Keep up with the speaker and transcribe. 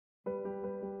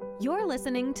You're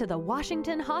listening to the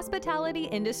Washington Hospitality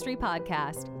Industry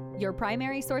Podcast, your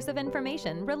primary source of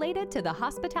information related to the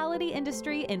hospitality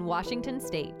industry in Washington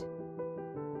State.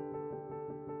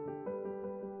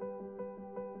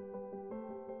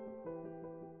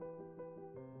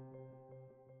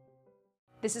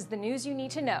 This is the news you need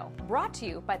to know, brought to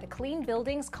you by the Clean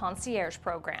Buildings Concierge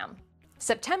Program.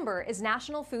 September is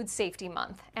National Food Safety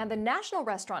Month, and the National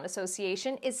Restaurant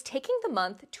Association is taking the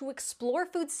month to explore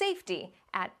food safety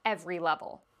at every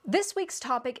level. This week's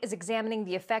topic is examining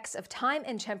the effects of time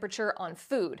and temperature on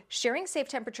food, sharing safe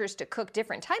temperatures to cook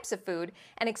different types of food,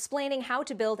 and explaining how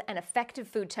to build an effective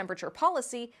food temperature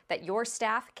policy that your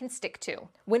staff can stick to.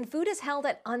 When food is held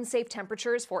at unsafe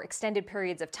temperatures for extended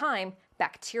periods of time,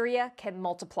 bacteria can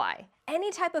multiply. Any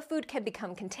type of food can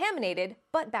become contaminated,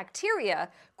 but bacteria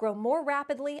grow more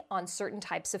rapidly on certain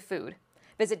types of food.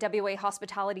 Visit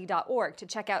wahospitality.org to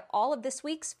check out all of this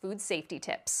week's food safety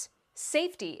tips.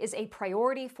 Safety is a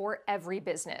priority for every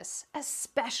business,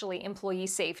 especially employee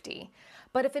safety.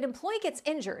 But if an employee gets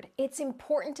injured, it's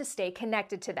important to stay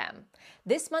connected to them.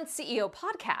 This month's CEO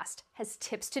podcast has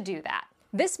tips to do that.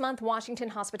 This month, Washington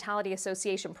Hospitality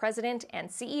Association President and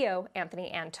CEO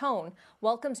Anthony Antone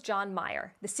welcomes John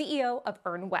Meyer, the CEO of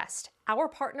Earn West, our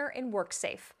partner in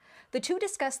WorkSafe. The two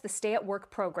discuss the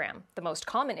stay-at-work program, the most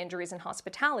common injuries in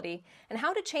hospitality, and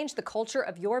how to change the culture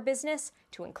of your business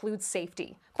to include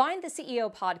safety. Find the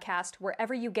CEO podcast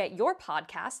wherever you get your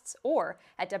podcasts or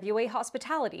at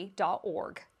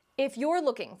wahospitality.org. If you're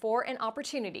looking for an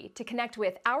opportunity to connect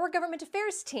with our government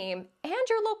affairs team and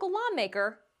your local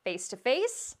lawmaker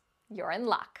face-to-face, you're in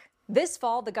luck. This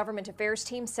fall, the government affairs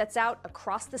team sets out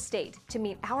across the state to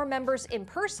meet our members in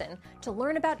person to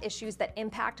learn about issues that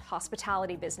impact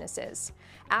hospitality businesses.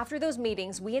 After those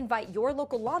meetings, we invite your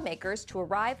local lawmakers to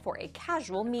arrive for a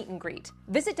casual meet and greet.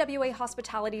 Visit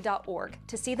wahospitality.org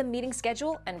to see the meeting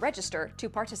schedule and register to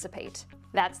participate.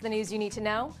 That's the news you need to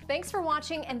know. Thanks for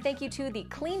watching, and thank you to the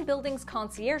Clean Buildings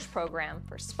Concierge Program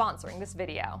for sponsoring this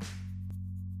video.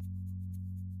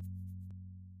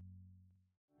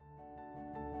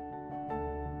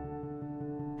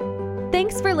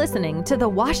 Thanks for listening to the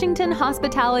Washington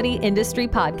Hospitality Industry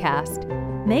Podcast.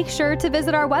 Make sure to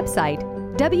visit our website,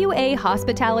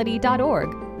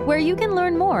 wahospitality.org, where you can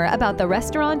learn more about the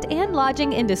restaurant and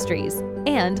lodging industries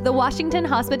and the Washington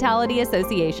Hospitality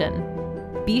Association.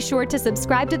 Be sure to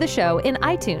subscribe to the show in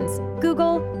iTunes,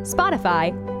 Google,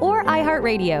 Spotify, or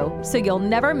iHeartRadio so you'll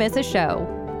never miss a show.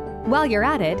 While you're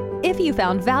at it, if you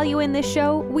found value in this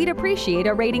show, we'd appreciate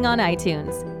a rating on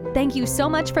iTunes. Thank you so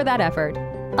much for that effort.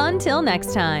 Until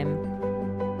next time.